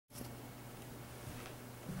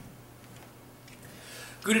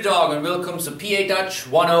Guten Tag and welcome to PA Dutch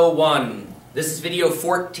 101. This is video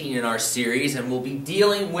 14 in our series and we'll be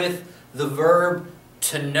dealing with the verb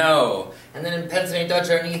to know. And then in Pennsylvania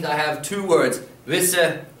Dutch underneath I have two words,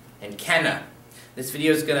 wisse and kenne. This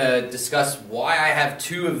video is going to discuss why I have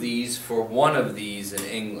two of these for one of these in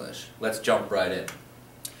English. Let's jump right in.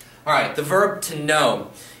 Alright, the verb to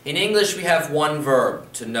know. In English we have one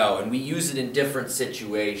verb, to know, and we use it in different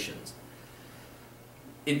situations.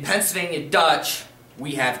 In Pennsylvania Dutch,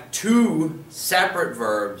 we have two separate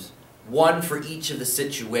verbs, one for each of the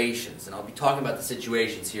situations. And I'll be talking about the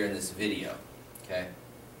situations here in this video. Okay?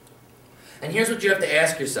 And here's what you have to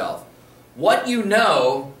ask yourself. What you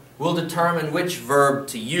know will determine which verb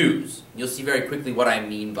to use. You'll see very quickly what I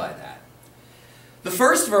mean by that. The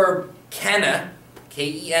first verb, kenne,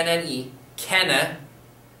 K-E-N-N-E, kenne,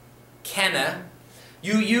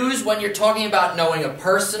 you use when you're talking about knowing a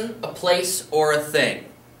person, a place, or a thing.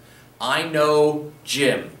 I know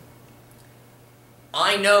Jim.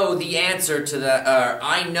 I know the answer to the,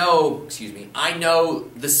 I know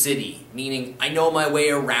the city, meaning I know my way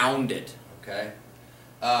around it, okay?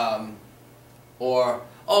 Or,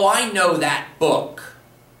 oh, I know that book.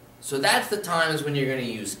 So that's the times when you're going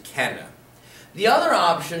to use kenne. The other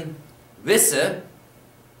option, wisse,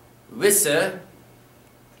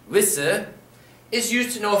 is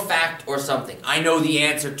used to know a fact or something. I know the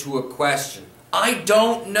answer to a question. I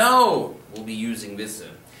don't know. We'll be using wisse.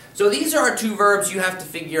 So these are our two verbs you have to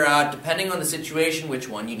figure out, depending on the situation, which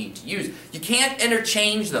one you need to use. You can't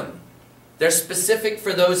interchange them. They're specific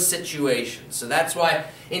for those situations. So that's why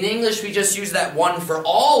in English we just use that one for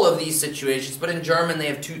all of these situations, but in German they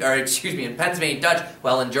have two, or excuse me, in Pennsylvania Dutch,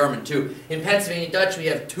 well in German too. In Pennsylvania Dutch we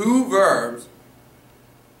have two verbs,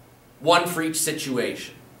 one for each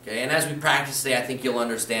situation. Okay? And as we practice today, I think you'll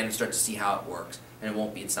understand and start to see how it works. And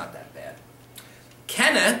it's not that bad.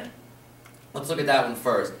 Kenne, let's look at that one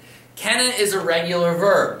first. Kenne is a regular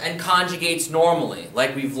verb and conjugates normally.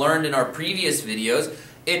 Like we've learned in our previous videos,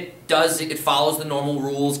 it follows the normal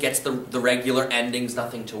rules, gets the regular endings,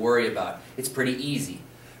 nothing to worry about. It's pretty easy.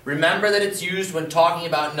 Remember that it's used when talking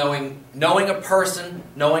about knowing a person,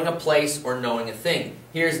 knowing a place, or knowing a thing.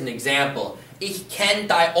 Here's an example. Ich kenn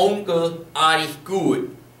dein Onkel aardig gut.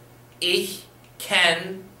 Ich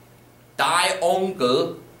kenn dein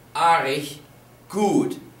Onkel aardig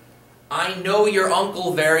gut. I know your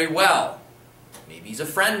uncle very well. Maybe he's a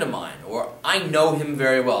friend of mine, or I know him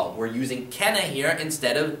very well. We're using kenne here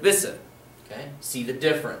instead of wisse. Okay? See the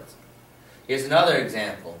difference. Here's another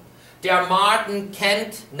example. Der Martin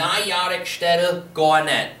kennt Najjahrigstelle gar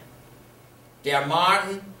nicht. Der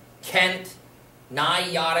Martin kennt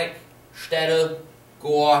Najjahrigstelle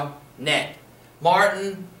gar nicht.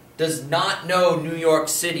 Martin does not know New York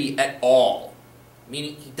City at all.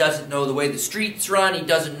 Meaning he doesn't know the way the streets run, he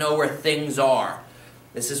doesn't know where things are.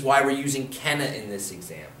 This is why we're using kenne in this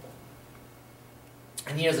example.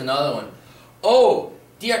 And here's another one. Oh,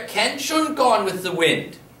 dir kennt schon Gone with the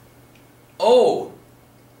Wind. Oh,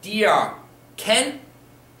 dir kennt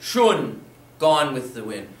schon Gone with the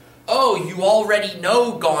Wind. Oh, you already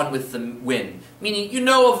know Gone with the Wind. Meaning you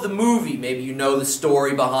know of the movie. Maybe you know the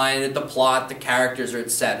story behind it, the plot, the characters, or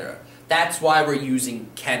etc. That's why we're using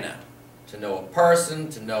kenne. To know a person,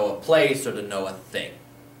 to know a place, or to know a thing.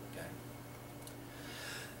 Okay.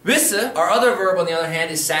 Wisse, our other verb on the other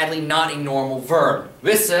hand, is sadly not a normal verb.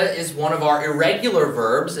 Wisse is one of our irregular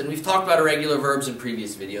verbs, and we've talked about irregular verbs in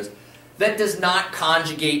previous videos, that does not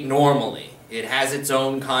conjugate normally. It has its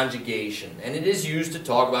own conjugation, and it is used to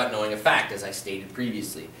talk about knowing a fact, as I stated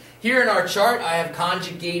previously. Here in our chart, I have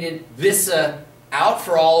conjugated wisse out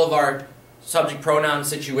for all of our subject pronoun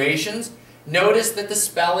situations. Notice that the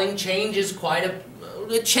spelling changes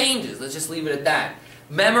it changes. Let's just leave it at that.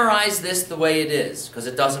 Memorize this the way it is, because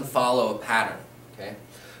it doesn't follow a pattern. Okay?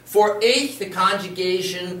 For ich, the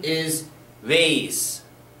conjugation is wees.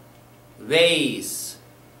 Wees.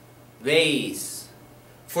 Wees.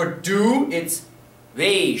 For du, it's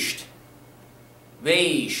weest.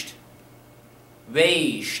 Weest.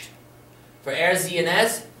 Weest. For er, sie, and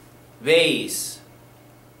es, wees.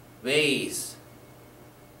 Wees.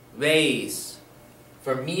 Wees.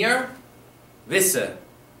 For mir, wisse.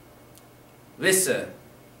 Wisse.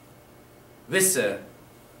 Wisse.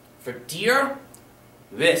 For dir,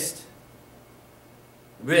 wisst.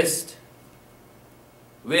 Wisst.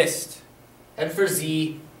 Wisst. And for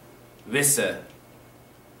sie, wisse.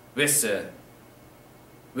 Wisse.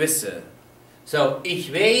 Wisse. So,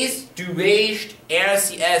 ich weiß, du weißt, er,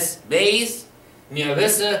 sie, es weiß, mir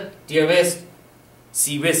wisse, dir wisst,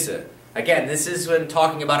 sie wisse. Again, this is when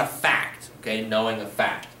talking about a fact, okay, knowing a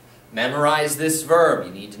fact. Memorize this verb,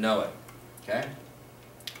 you need to know it, okay?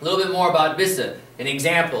 A little bit more about wisse in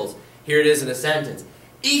examples. Here it is in a sentence.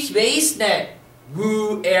 Ich weiß nicht,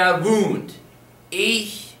 wo wohnt.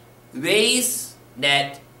 Ich weiß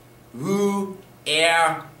nicht, wo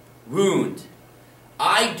wohnt.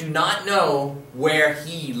 I do not know where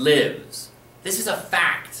he lives. This is a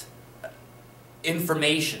fact.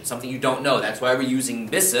 Information, something you don't know. That's why we're using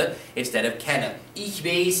wisse instead of kenne. Ich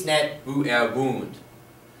weiß nicht, wo wohnt.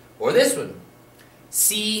 Or this one.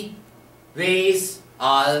 Sie weiß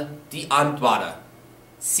all die Antworten.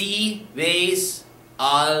 Sie weiß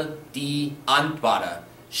all die Antworten.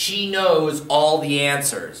 She knows all the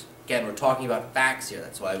answers. Again, we're talking about facts here.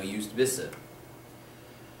 That's why we used wisse.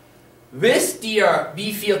 Wisst ihr,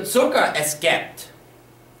 wie viel Zucker es gibt?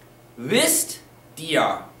 Wisst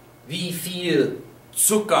ihr, wie viel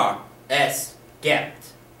Zucker es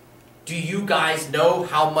gibt? Do you guys know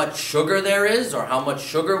how much sugar there is, or how much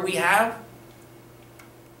sugar we have?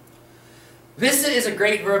 Wisse is a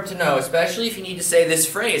great verb to know, especially if you need to say this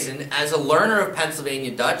phrase. And as a learner of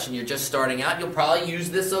Pennsylvania Dutch and you're just starting out, you'll probably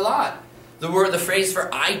use this a lot. The phrase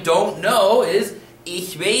for I don't know is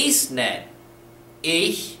ich weiß nicht.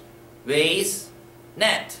 Ich weiß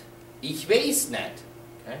nicht. Ich weiß nicht.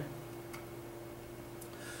 Okay?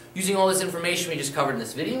 Using all this information we just covered in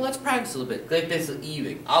this video, let's practice a little bit. Like this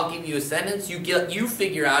evening. I'll give you a sentence. You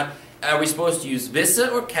figure out, are we supposed to use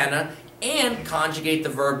wisse or kenne, and conjugate the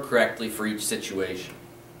verb correctly for each situation.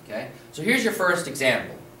 Okay? So here's your first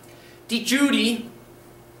example. Die Judy,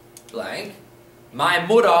 blank, my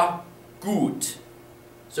Mutter gut.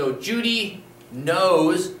 So Judy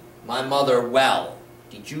knows my mother well.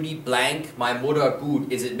 Die Judy blank, my Mutter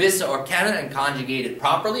gut. Is it wisse or kenne, and conjugate it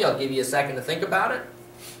properly? I'll give you a second to think about it.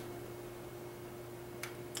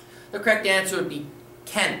 The correct answer would be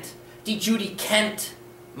kennt. Die Judy kennt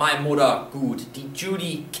my Mutter gut. Die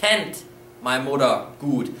Judy kennt my Mutter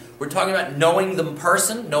gut. We're talking about knowing the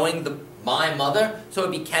person, knowing my mother, so it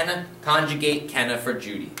would be kenne, conjugate kenne for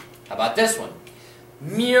Judy. How about this one?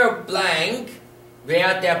 Mir blank,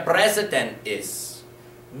 wer der Präsident ist.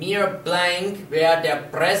 Mir blank, wer der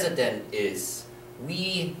Präsident ist.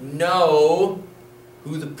 We know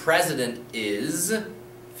who the president is.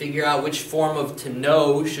 Figure out which form of to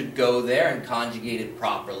know should go there and conjugate it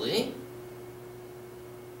properly.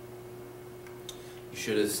 You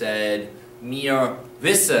should have said, mir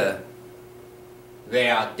wisse,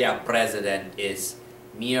 wer der Präsident ist.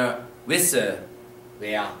 Mir wisse,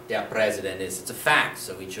 wer der Präsident ist. It's a fact,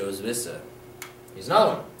 so we chose wisse. Here's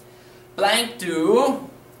another one. Blank du,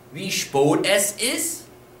 wie spät es ist.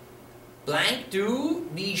 Blank du,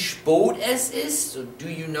 wie spät es ist. So do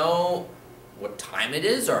you know what time it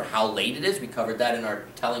is or how late it is? We covered that in our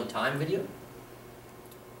telling time video.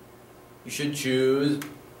 You should choose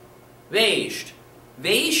weißt.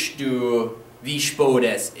 Weißt du, wie spät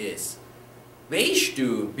es ist? Weißt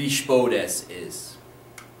du, wie spät es ist?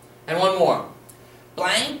 And one more.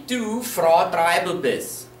 Blank du, Frau Treibel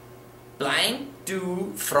bist. Blank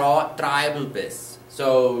du, Frau Treibel bist.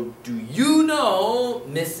 So, do you know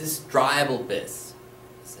Mrs. Treibel bist?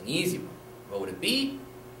 It's an easy one. What would it be?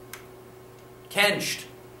 Kennst.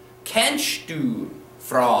 Kennst du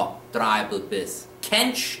Frau Treibel bist?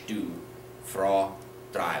 Kennst du Frau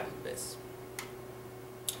Treibel bist?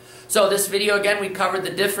 So this video, again, we covered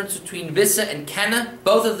the difference between wisse and kenne.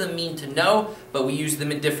 Both of them mean to know, but we use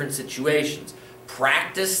them in different situations.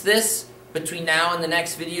 Practice this between now and the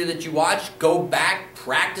next video that you watch. Go back,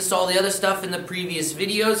 practice all the other stuff in the previous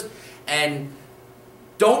videos, and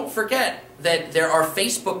don't forget that there are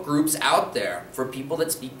Facebook groups out there for people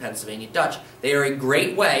that speak Pennsylvania Dutch. They are a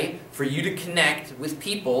great way for you to connect with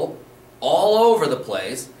people all over the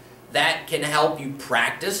place that can help you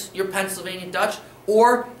practice your Pennsylvania Dutch,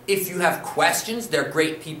 or if you have questions, they're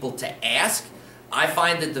great people to ask. I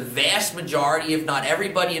find that the vast majority, if not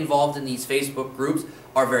everybody involved in these Facebook groups,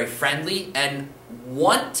 are very friendly and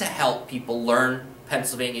want to help people learn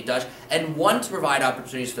Pennsylvania Dutch and want to provide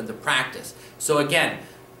opportunities for them to practice. So again,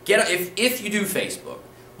 if you do Facebook,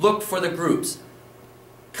 look for the groups.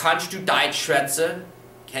 Kannst du Deutsch schwätzen?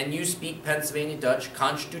 Can you speak Pennsylvania Dutch?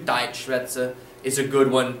 Kannst du Deutsch schwätzen is a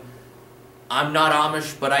good one. I'm not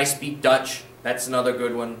Amish, but I speak Dutch. That's another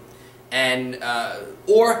good one. And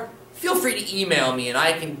or feel free to email me, and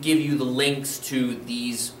I can give you the links to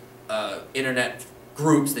these internet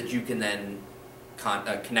groups that you can then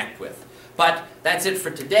connect with. But that's it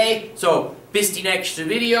for today. So bis die nächste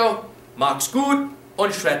Video. Mach's gut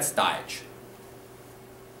und schwätzt Deutsch.